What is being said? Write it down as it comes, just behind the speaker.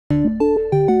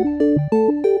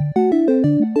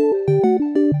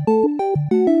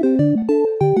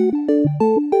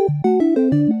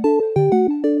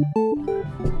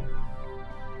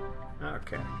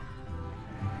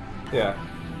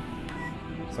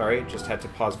Sorry, just had to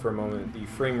pause for a moment. The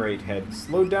frame rate had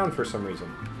slowed down for some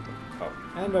reason. Oh,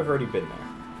 and I've already been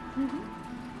there.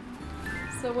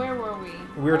 So where were we?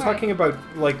 We were talking about,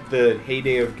 like, the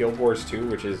heyday of Guild Wars 2,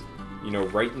 which is, you know,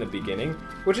 right in the beginning,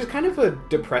 which is kind of a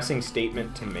depressing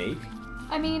statement to make.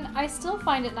 I mean, I still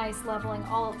find it nice leveling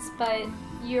alts, but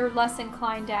you're less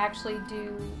inclined to actually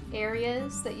do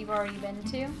areas that you've already been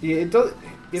to. Yeah, it does.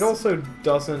 It also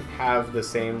doesn't have the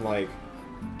same, like,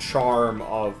 charm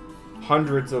of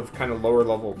hundreds of kind of lower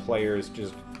level players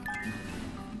just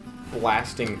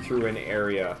blasting through an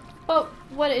area. But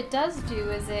what it does do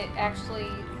is it actually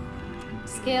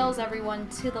scales everyone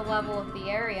to the level of the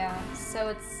area, so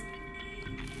it's...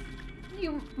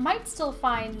 You might still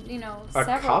find, you know,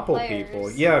 several a couple players. people.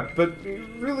 Yeah, but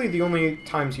really the only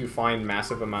times you find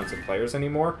massive amounts of players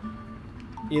anymore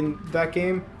in that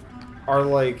game are,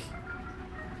 like,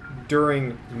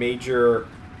 during major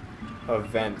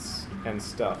events and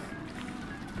stuff.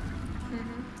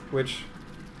 Which,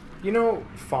 you know,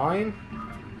 fine.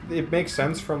 It makes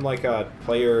sense from, like, a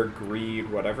player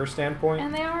greed, whatever standpoint.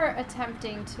 And they are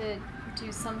attempting to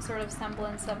do some sort of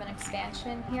semblance of an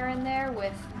expansion here and there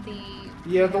with the,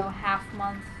 you know,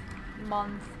 half-month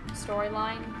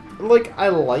storyline. Like, I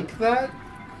like that,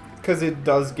 because it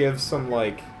does give some,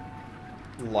 like,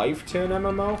 life to an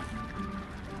MMO.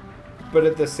 But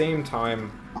at the same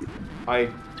time, I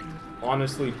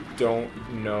honestly don't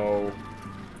know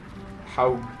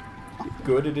how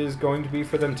good it is going to be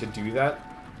for them to do that.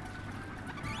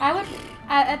 I would,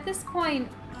 at this point,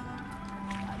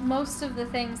 most of the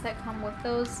things that come with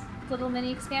those little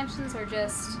mini expansions are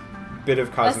just bit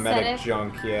of cosmetic aesthetic.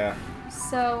 junk, yeah.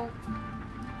 So,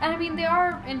 and I mean, they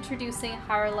are introducing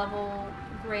higher level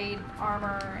grade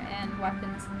armor and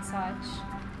weapons and such.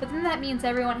 But then that means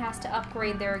everyone has to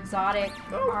upgrade their exotic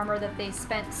armor that they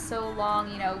spent so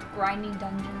long, you know, grinding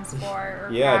dungeons for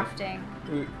or crafting.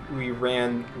 We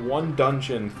ran one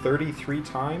dungeon 33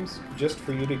 times just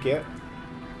for you to get.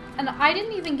 And I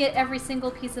didn't even get every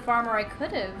single piece of armor I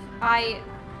could have. I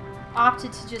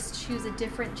opted to just choose a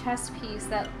different chest piece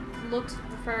that looked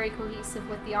very cohesive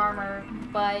with the armor,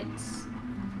 but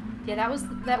yeah,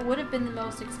 that would have been the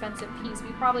most expensive piece.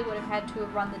 We probably would have had to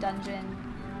have run the dungeon,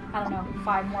 I don't know,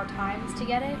 5 more times to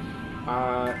get it.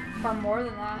 Or more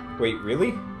than that. Wait,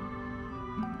 really?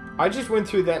 I just went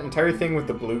through that entire thing with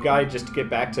the blue guy just to get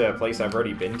back to a place I've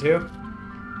already been to.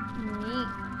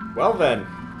 Neat. Well then.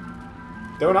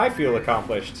 Don't I feel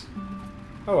accomplished?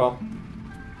 Oh well.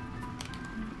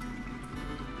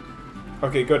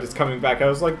 Okay, good, it's coming back. I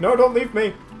was like, no, don't leave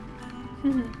me!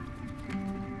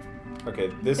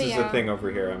 Okay, this is a thing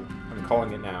over here. I'm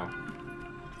calling it now.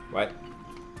 What?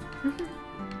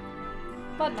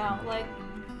 But no, like,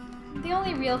 the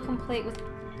only real complaint with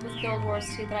Guild Wars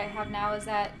 2 that I have now is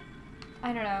that,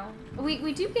 I don't know,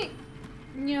 we do get,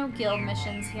 you know, guild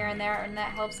missions here and there, and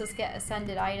that helps us get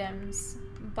ascended items,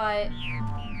 but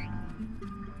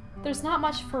there's not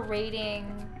much for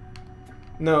raiding.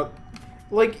 No,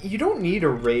 like, you don't need a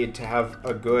raid to have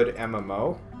a good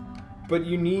MMO, but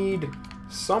you need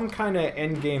some kind of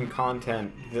endgame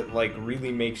content that, like,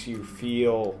 really makes you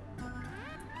feel...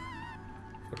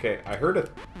 Okay, I heard a...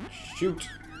 Shoot.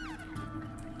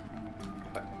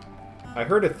 I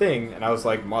heard a thing, and I was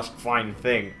like, must find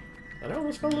thing. And I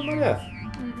almost fell to my death.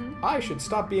 I should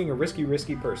stop being a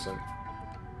risky person.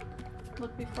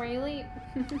 Look before you leap.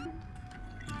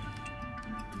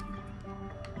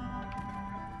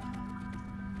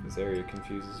 This area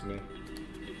confuses me.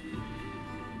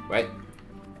 What?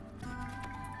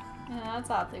 Yeah, that's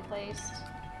oddly placed.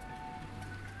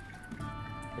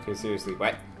 Okay, seriously,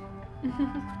 what?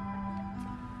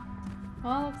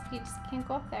 Well, looks like you just can't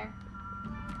go up there.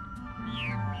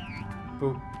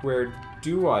 But where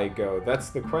do I go? That's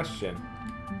the question.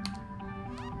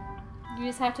 You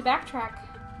just have to backtrack.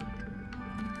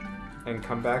 And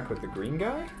come back with the green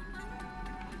guy?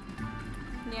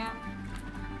 Yeah.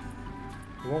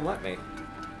 He won't let me.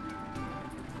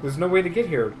 There's no way to get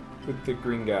here with the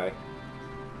green guy.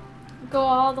 Go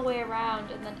all the way around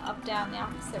and then up, down the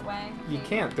opposite way. You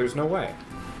can't. There's no way.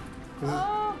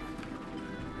 Oh.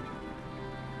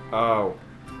 Oh.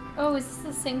 Oh, is this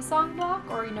the sing-song block?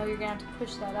 Or, you know, you're gonna have to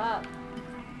push that up.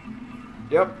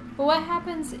 Yep. But what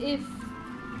happens if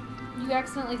you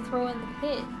accidentally throw in the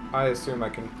pit? I assume I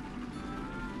can...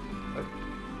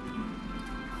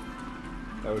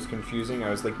 That was confusing. I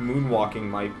was, like, moonwalking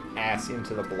my ass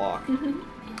into the block.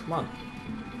 Come on.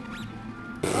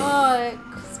 Oh, it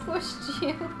squished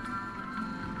you.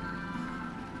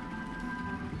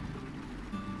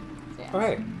 So, yeah. Oh,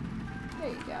 hey. There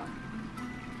you go.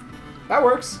 That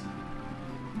works.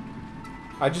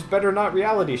 I just better not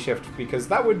reality shift, because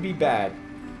that would be bad.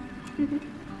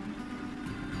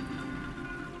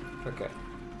 Okay.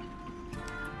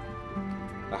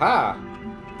 Aha!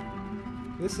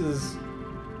 This is...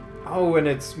 Oh, and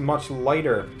it's much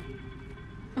lighter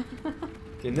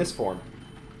in this form.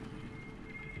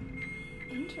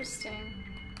 Interesting.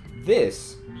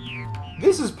 This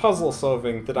is puzzle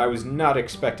solving that I was not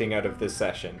expecting out of this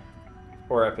session.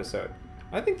 Or episode.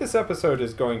 I think this episode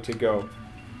is going to go...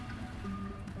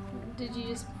 Did you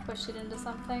just push it into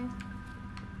something?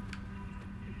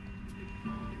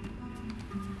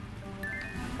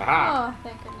 Aha! Oh,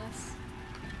 thank goodness.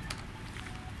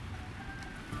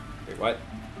 Wait, what?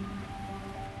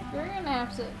 You're gonna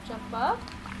have to jump up?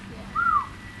 Yeah.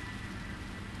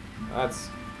 That's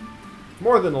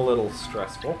more than a little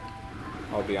stressful,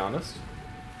 I'll be honest.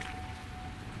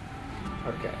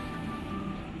 Okay.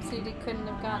 So you couldn't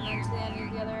have gotten into any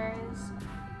of the other areas?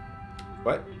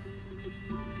 What?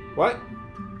 What?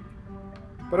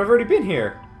 But I've already been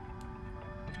here.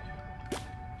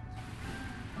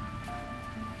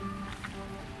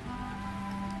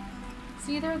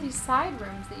 See, there are these side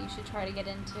rooms that you should try to get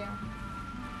into.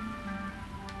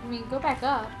 I mean, go back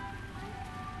up.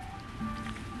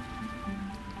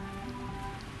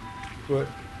 What?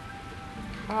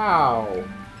 How?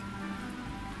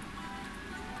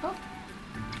 Oh.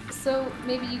 So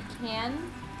maybe you can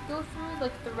go through,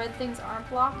 like the red things aren't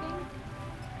blocking?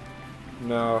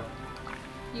 No.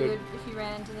 You would, if you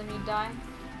ran into them, you'd die?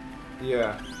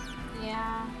 Yeah.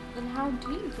 Yeah. Then how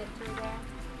do you get through there?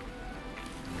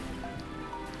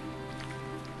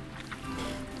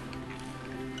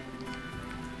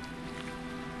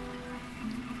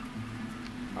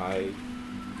 I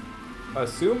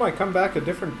assume I come back a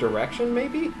different direction,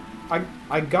 maybe?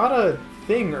 I got a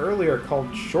thing earlier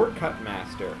called Shortcut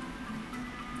Master.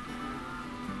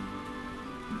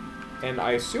 And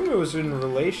I assume it was in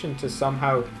relation to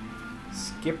somehow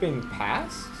skipping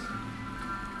past?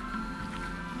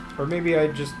 Or maybe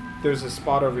there's a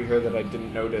spot over here that I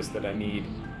didn't notice that I need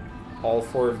all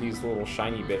 4 of these little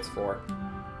shiny bits for.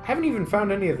 I haven't even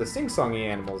found any of the sing-songy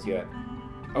animals yet.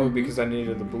 Oh, because I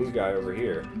needed the blue guy over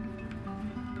here.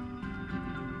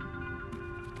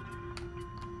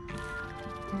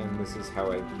 And this is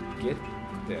how I get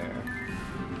there.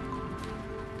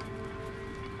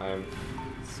 I'm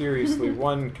seriously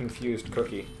one confused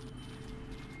cookie.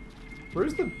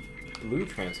 Where's the blue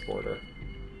transporter?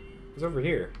 It's over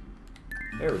here.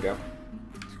 There we go.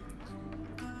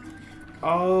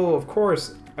 Oh, of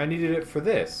course. I needed it for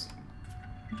this.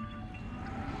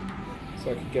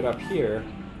 So I could get up here,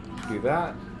 do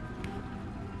that,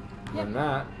 and then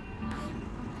that,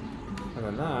 and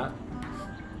then that,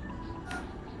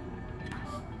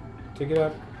 to get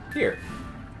up here.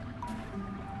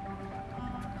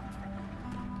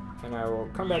 And I will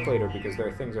come back later because there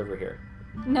are things over here.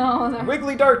 No, there...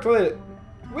 Wiggly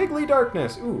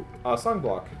darkness! Ooh, a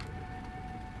sunblock.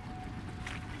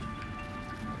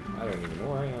 I don't even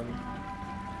know where I am.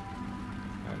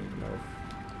 I don't even know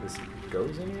if this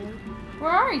goes anywhere.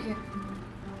 Where are you?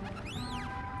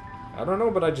 I don't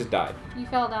know, but I just died. You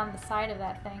fell down the side of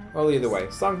that thing. Well, either way.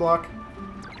 Sunblock.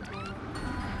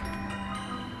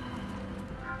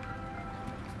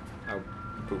 Oh,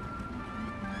 poop.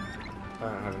 I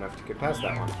don't have enough to get past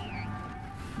that one.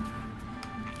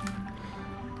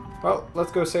 Well,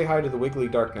 let's go say hi to the wiggly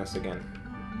darkness again.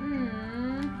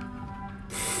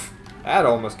 That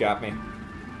almost got me.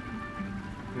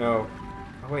 No.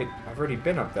 Oh wait, I've already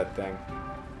been up that thing.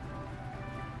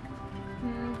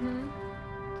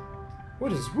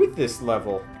 What is with this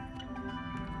level?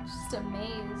 Just a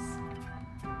maze.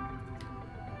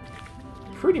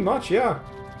 Pretty much, yeah.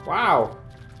 Wow.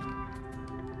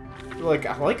 Like,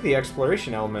 I like the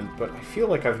exploration element, but I feel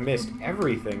like I've missed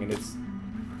everything, and it's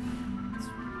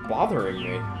bothering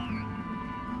me.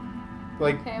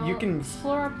 Like, Okay, well, you can...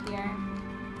 explore up here.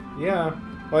 Yeah.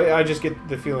 Well, I just get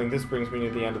the feeling this brings me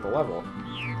to the end of the level.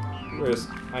 Whereas,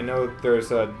 I know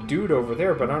there's a dude over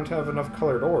there, but I don't have enough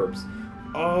colored orbs.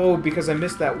 Oh, because I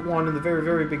missed that one in the very,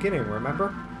 very beginning,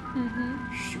 remember?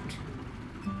 Shoot.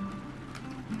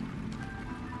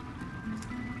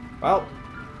 Well,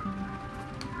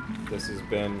 this has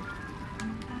been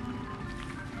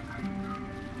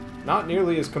not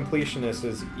nearly as completionist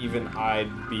as even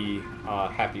I'd be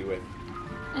happy with.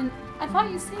 And I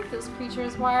thought you saved those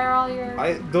creatures. Why are all your...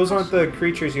 Those aren't the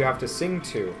creatures you have to sing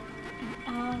to.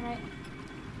 Right.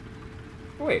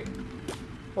 Wait.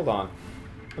 Hold on.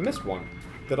 I missed one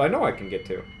that I know I can get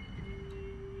to.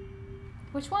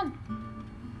 Which one?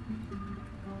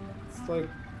 It's like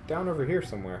down over here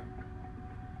somewhere.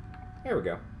 There we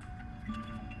go.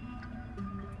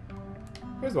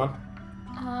 Here's one.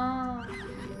 Oh.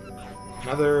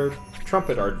 Another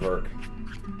trumpet artwork.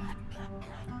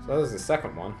 So that was the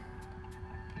second one.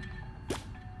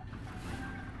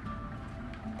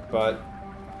 but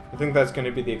I think that's going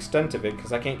to be the extent of it,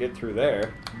 because I can't get through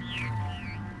there.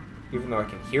 Even though I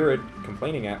can hear it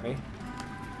complaining at me.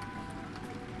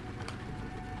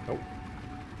 Nope.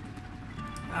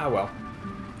 Ah, well.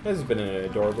 This has been an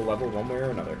adorable level one way or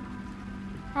another.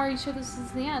 How are you sure this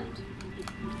is the end?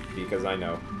 Because I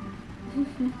know.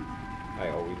 I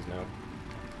always know.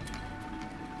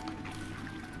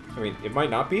 I mean, it might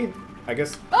not be. I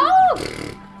guess... Oh!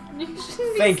 You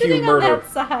shouldn't be Thank you, sitting murder. on that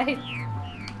side.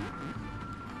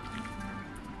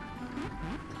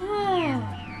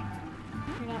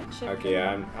 You're not chicken. Okay,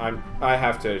 I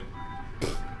have to...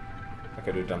 I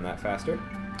could have done that faster.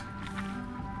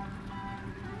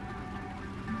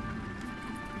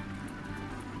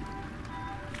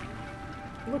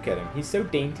 Look at him. He's so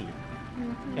dainty.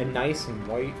 Mm-hmm. And nice and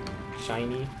white and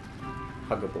shiny.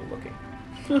 Huggable looking.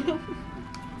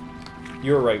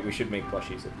 You're right, we should make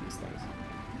plushies of these things.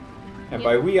 And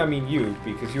by we, I mean you,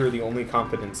 because you're the only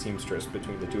competent seamstress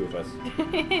between the two of us.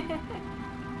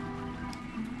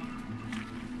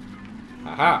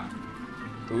 Aha!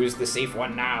 Who is the safe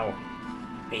one now?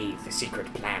 Me, the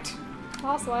secret plant.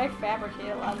 Also, I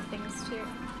fabricate a lot of things too.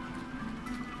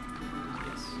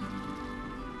 Yes.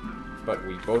 But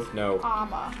we both know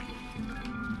Armor.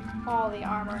 All the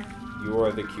armor. you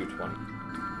are the cute one.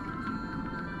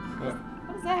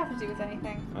 What does that have to do with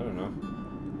anything? I don't know.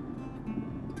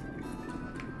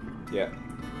 Yeah.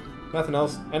 Nothing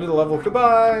else. End of the level.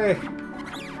 Goodbye!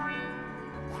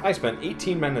 I spent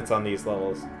 18 minutes on these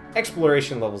levels.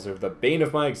 Exploration levels are the bane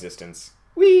of my existence.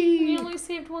 Whee! You only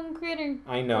saved one critter.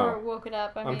 I know. Or woke it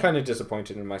up. I'm kind of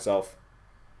disappointed in myself.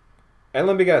 And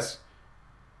let me guess.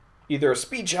 Either a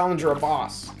speed challenge or a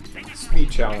boss. Speed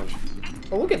challenge.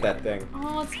 Oh, look at that thing.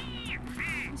 Oh,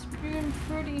 it's big and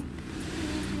pretty.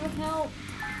 Need your help.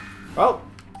 Well,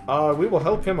 we will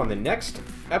help him on the next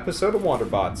episode of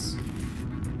Wanderbots.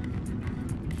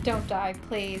 Don't die,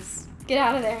 please. Get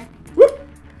out of there.